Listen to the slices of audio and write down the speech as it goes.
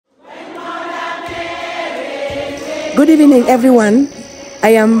Good evening, everyone.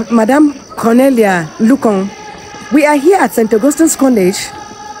 I am Madam Cornelia Lukong. We are here at St. Augustine's College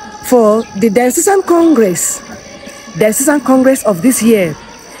for the Diocesan Congress of this year.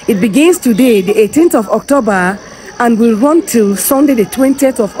 It begins today, the 18th of October, and will run till Sunday, the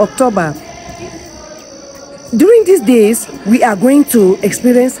 20th of October. During these days, we are going to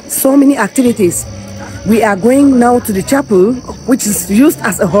experience so many activities. We are going now to the chapel, which is used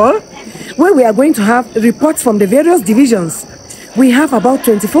as a hall, where we are going to have reports from the various divisions. We have about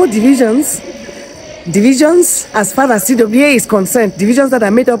 24 divisions as far as CWA is concerned, divisions that are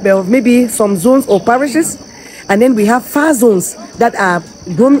made up of maybe some zones or parishes, and then we have far zones that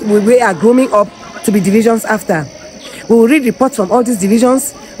we are grooming up to be divisions after. We will read reports from all these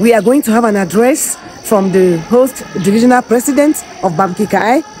divisions. We are going to have an address from the host divisional president of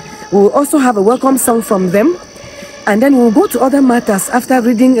Bamkikai. We will also have a welcome song from them, and then we'll go to other matters after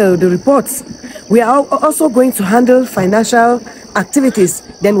reading the reports. We are also going to handle financial activities.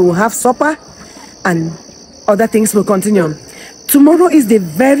 Then we will have supper and other things will continue. Tomorrow is the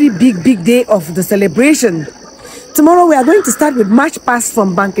very big day of the celebration. Tomorrow we are going to start with march past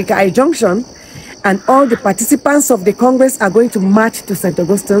from Bamkikai Junction, and all the participants of the Congress are going to march to St.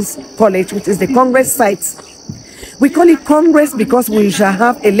 Augustine's College, which is the Congress site. We call it Congress because we shall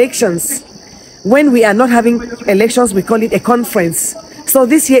have elections. When we are not having elections, we call it a conference. So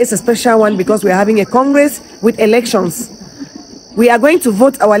this year is a special one because we are having a Congress with elections. We are going to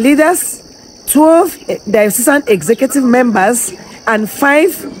vote our leaders, 12 diocesan executive members, and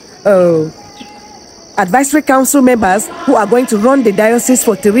 5 advisory council members who are going to run the diocese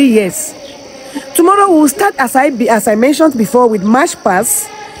for 3 years. Tomorrow we will start, as I mentioned before, with march past.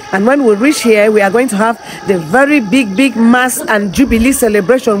 And when we reach here, we are going to have the very big mass and Jubilee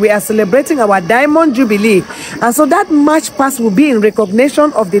celebration. We are celebrating our Diamond Jubilee. And so that march past will be in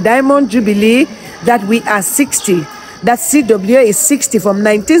recognition of the Diamond Jubilee that we are 60. That CWA is 60 from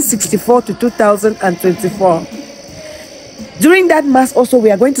 1964 to 2024. During that mass also,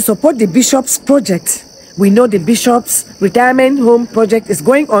 we are going to support the Bishop's project. We know the Bishop's retirement home project is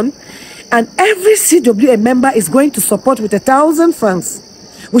going on. And every CWA member is going to support with 1,000 francs.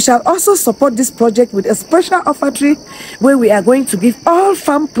 We shall also support this project with a special offertory where we are going to give all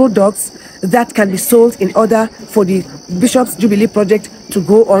farm products that can be sold in order for the Bishop's Jubilee project to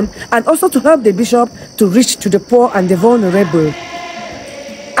go on, and also to help the Bishop to reach to the poor and the vulnerable.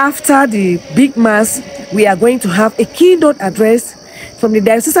 After the big mass, we are going to have a keynote address from the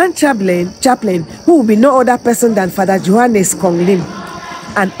diocesan chaplain, who will be no other person than Father Johannes Konglim,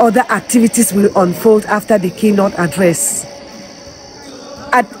 and other activities will unfold after the keynote address.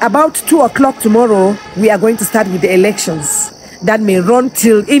 At about 2 o'clock tomorrow, we are going to start with the elections that may run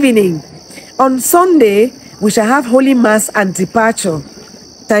till evening. On Sunday, we shall have Holy Mass and departure.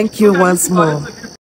 Thank you once more.